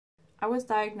I was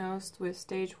diagnosed with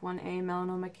stage 1A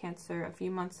melanoma cancer a few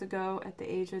months ago at the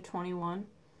age of 21.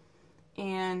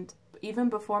 And even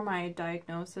before my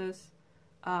diagnosis,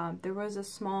 there was a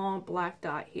small black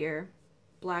dot here,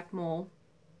 black mole.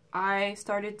 I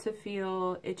started to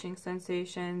feel itching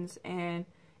sensations and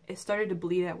it started to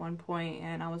bleed at one point,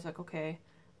 and I was like, okay,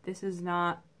 this is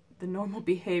not the normal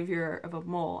behavior of a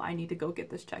mole. I need to go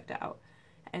get this checked out.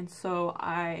 And so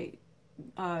I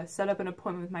set up an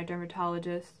appointment with my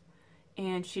dermatologist,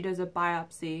 and she does a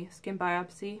biopsy, skin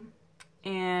biopsy,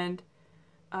 and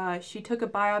she took a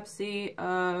biopsy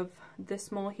of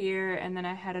this mole here, and then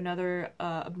I had another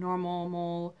abnormal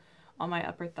mole on my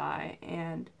upper thigh.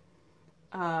 And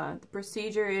the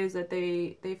procedure is that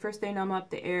they first numb up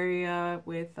the area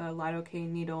with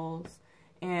lidocaine needles,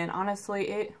 and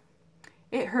honestly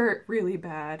it hurt really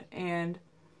bad, and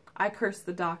I cursed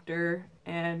the doctor,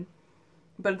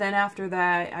 but then after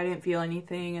that I didn't feel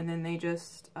anything, and then they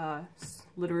just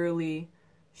literally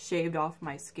shaved off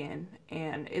my skin,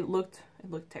 and it looked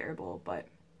terrible. But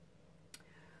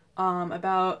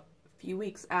about a few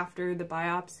weeks after the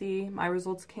biopsy, my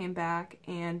results came back,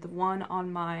 and the one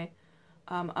on my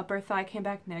upper thigh came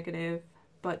back negative,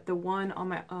 but the one on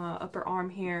my upper arm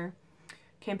here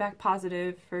came back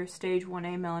positive for stage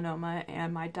 1A melanoma,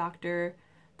 and my doctor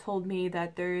told me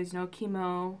that there is no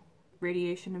chemo,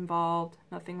 radiation involved,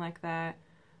 nothing like that.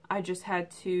 I just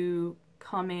had to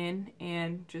come in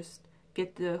and just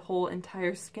get the whole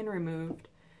entire skin removed,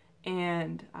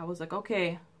 and I was like,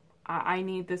 okay, I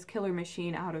need this killer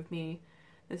machine out of me,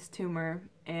 this tumor.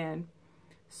 And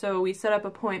so we set up an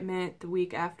appointment the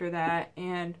week after that,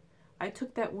 and I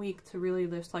took that week to really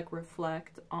just like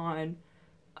reflect on,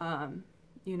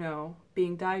 you know,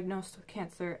 being diagnosed with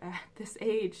cancer at this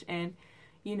age. And,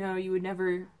 you know, you would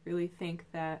never really think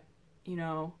that, you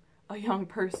know, a young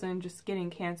person just getting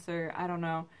cancer, I don't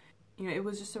know. You know, it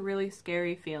was just a really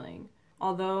scary feeling.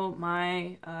 Although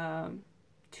my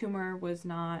tumor was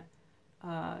not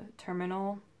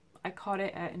terminal, I caught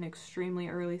it at an extremely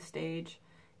early stage,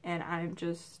 and I'm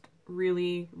just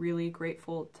really, really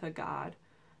grateful to God.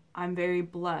 I'm very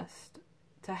blessed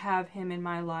to have Him in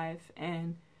my life,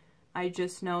 and I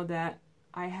just know that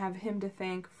I have Him to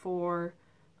thank for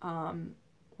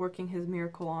working His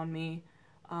miracle on me.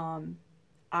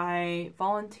 I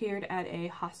volunteered at a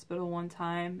hospital one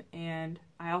time, and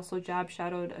I also job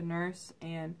shadowed a nurse,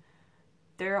 and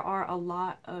there are a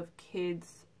lot of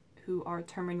kids who are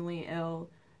terminally ill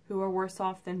who are worse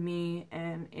off than me,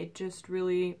 and it just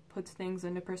really puts things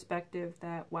into perspective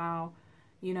that, wow,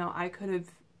 you know, I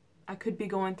could be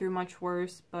going through much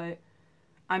worse, but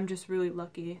I'm just really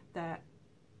lucky that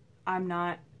I'm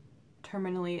not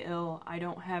terminally ill. I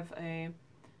don't have a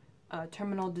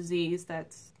terminal disease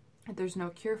that there's no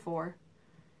cure for.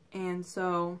 And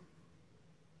so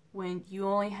when you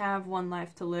only have one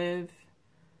life to live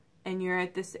and you're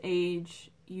at this age,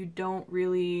 you don't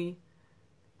really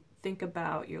think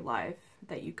about your life,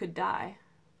 that you could die.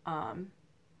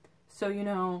 So, you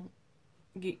know,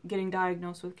 getting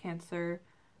diagnosed with cancer,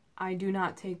 I do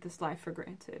not take this life for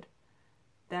granted.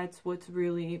 That's what's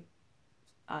really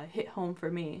hit home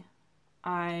for me.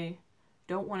 I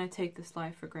don't want to take this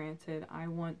life for granted. I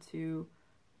want to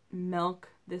milk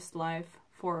this life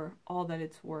for all that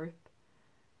it's worth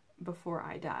before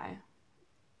I die,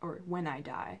 or when I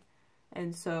die.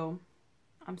 And so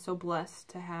I'm so blessed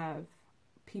to have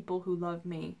people who love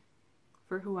me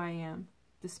for who I am,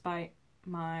 despite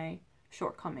my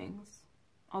shortcomings.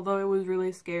 Although it was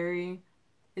really scary,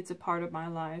 it's a part of my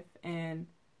life, and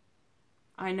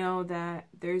I know that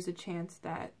there's a chance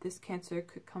that this cancer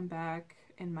could come back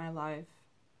in my life.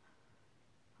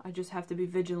 I just have to be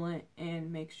vigilant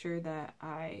and make sure that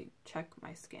I check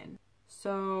my skin.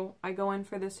 So I go in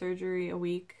for the surgery a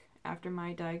week after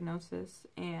my diagnosis,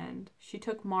 and she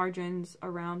took margins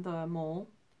around the mole,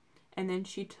 and then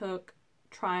she took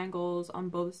triangles on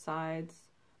both sides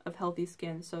of healthy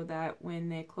skin so that when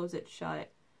they close it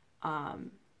shut,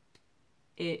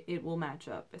 it will match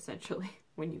up, essentially,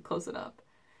 when you close it up.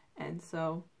 And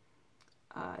so,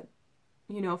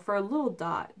 you know, for a little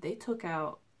dot, they took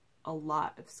out a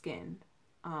lot of skin.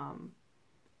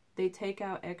 They take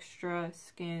out extra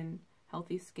skin,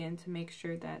 healthy skin, to make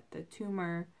sure that the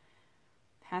tumor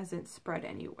hasn't spread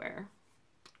anywhere.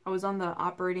 I was on the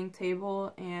operating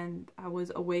table, and I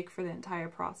was awake for the entire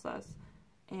process,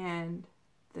 and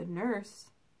the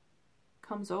nurse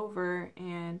comes over,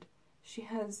 and she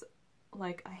has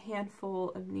like a handful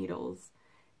of needles,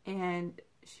 and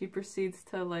she proceeds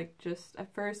to like just,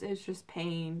 at first it's just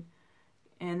pain,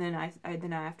 and then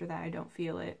after that I don't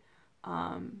feel it,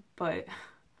 but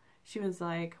she was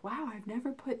like, wow, I've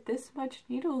never put this much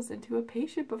needles into a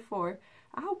patient before.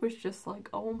 I was just like,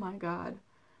 oh my God.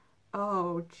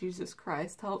 Oh, Jesus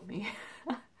Christ, help me.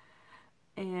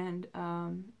 And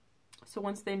so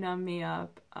once they numbed me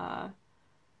up,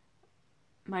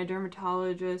 my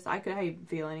dermatologist, I didn't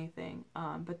feel anything,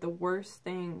 but the worst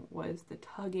thing was the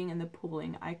tugging and the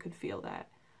pulling. I could feel that.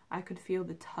 I could feel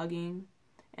the tugging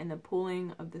and the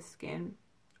pulling of the skin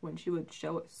when she would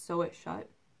sew it shut.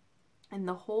 And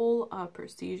the whole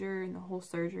procedure and the whole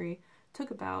surgery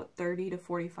took about 30 to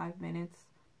 45 minutes.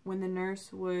 When the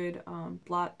nurse would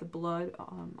blot the blood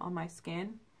on my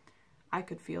skin, I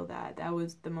could feel that. That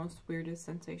was the most weirdest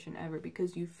sensation ever,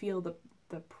 because you feel the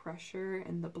pressure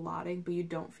and the blotting, but you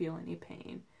don't feel any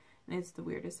pain. And it's the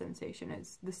weirdest sensation.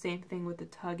 It's the same thing with the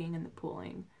tugging and the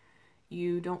pulling.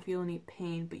 You don't feel any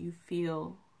pain, but you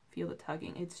feel the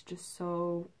tugging. It's just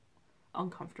so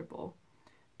uncomfortable.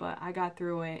 But I got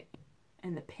through it,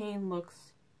 and the pain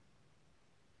looks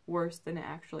worse than it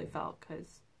actually felt,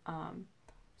 because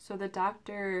so the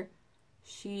doctor,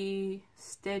 she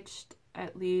stitched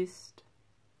at least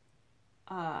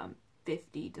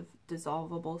 50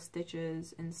 dissolvable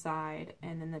stitches inside,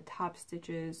 and then the top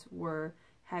stitches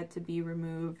had to be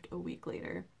removed a week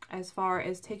later. As far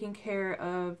as taking care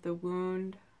of the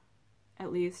wound,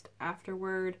 at least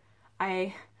afterward,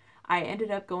 I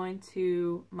ended up going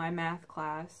to my math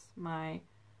class, my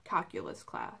calculus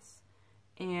class,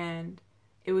 and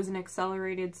it was an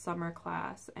accelerated summer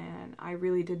class, and I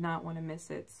really did not want to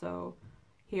miss it. So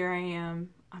here I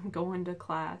am, I'm going to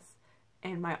class,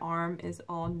 and my arm is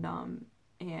all numb,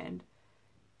 and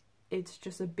it's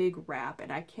just a big wrap,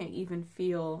 and I can't even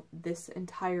feel this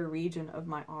entire region of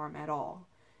my arm at all.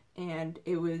 And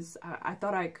it was, I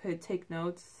thought I could take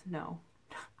notes. No.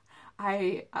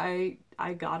 I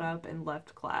got up and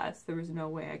left class. There was no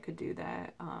way I could do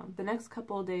that. The next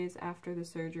couple of days after the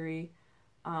surgery,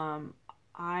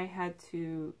 I had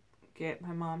to get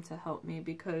my mom to help me,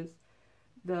 because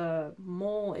the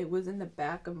mole, it was in the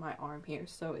back of my arm here,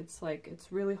 so it's like,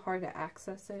 it's really hard to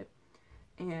access it.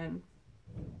 And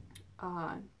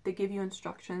they give you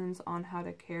instructions on how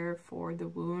to care for the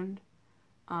wound.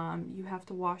 You have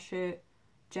to wash it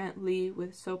gently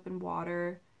with soap and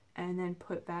water, and then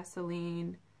put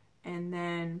Vaseline, and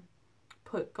then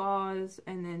put gauze,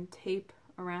 and then tape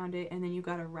around it, and then you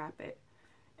gotta wrap it.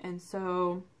 And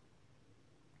so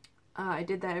I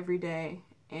did that every day,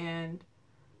 and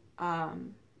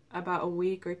about a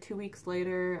week or 2 weeks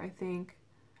later, I think,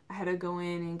 I had to go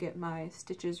in and get my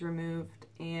stitches removed,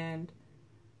 and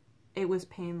it was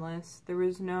painless. There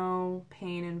was no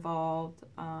pain involved,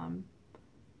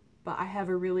 but I have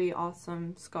a really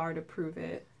awesome scar to prove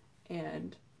it.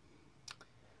 And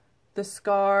the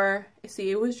scar,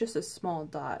 see, it was just a small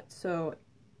dot, so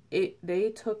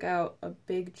they took out a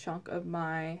big chunk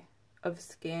of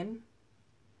skin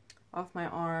off my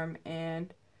arm,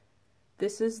 and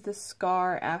this is the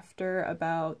scar after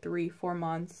about 3-4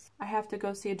 months. I have to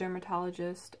go see a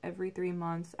dermatologist every 3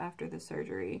 months after the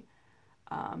surgery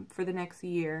for the next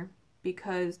year,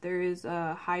 because there is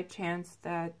a high chance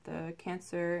that the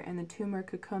cancer and the tumor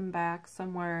could come back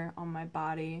somewhere on my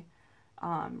body,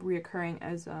 reoccurring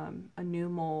as a new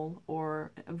mole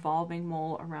or evolving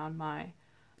mole around my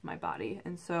body.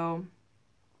 And so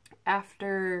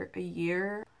after a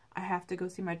year, I have to go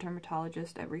see my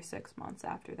dermatologist every 6 months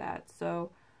after that.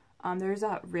 So there's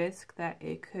a risk that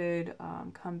it could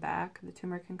come back. The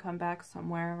tumor can come back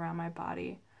somewhere around my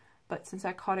body. But since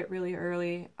I caught it really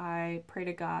early, I pray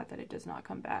to God that it does not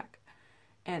come back.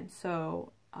 And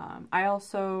so I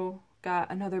also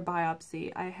got another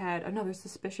biopsy. I had another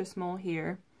suspicious mole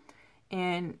here.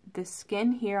 And the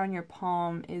skin here on your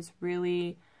palm is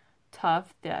really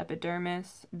tough, the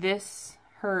epidermis. This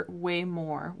hurt way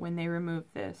more when they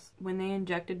removed this. When they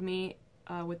injected me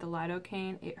with the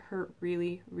lidocaine, it hurt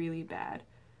really, really bad.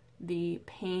 The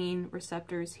pain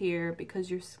receptors here, because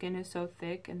your skin is so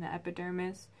thick in the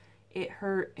epidermis, it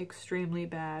hurt extremely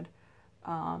bad.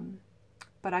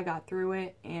 But I got through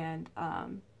it, and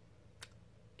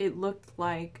it looked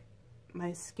like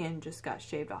my skin just got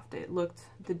shaved off. The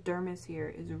dermis here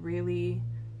is really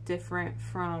different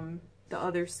from the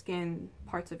other skin,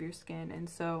 parts of your skin. And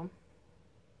so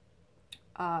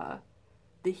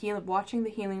watching the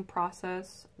healing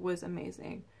process was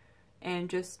amazing. And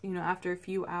just, after a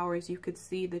few hours, you could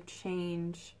see the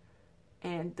change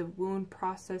and the wound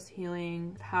process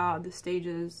healing, how the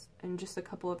stages, in just a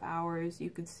couple of hours,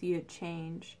 you could see it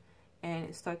change and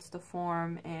it starts to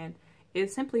form, and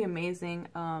it's simply amazing.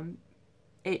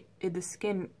 The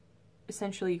skin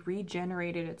essentially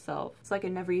regenerated itself. It's like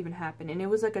it never even happened, and it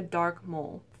was like a dark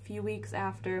mole. A few weeks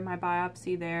after my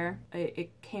biopsy there, it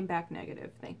came back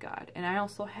negative, thank God. And I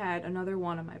also had another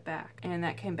one on my back, and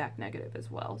that came back negative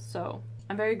as well. So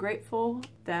I'm very grateful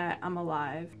that I'm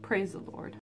alive. Praise the Lord.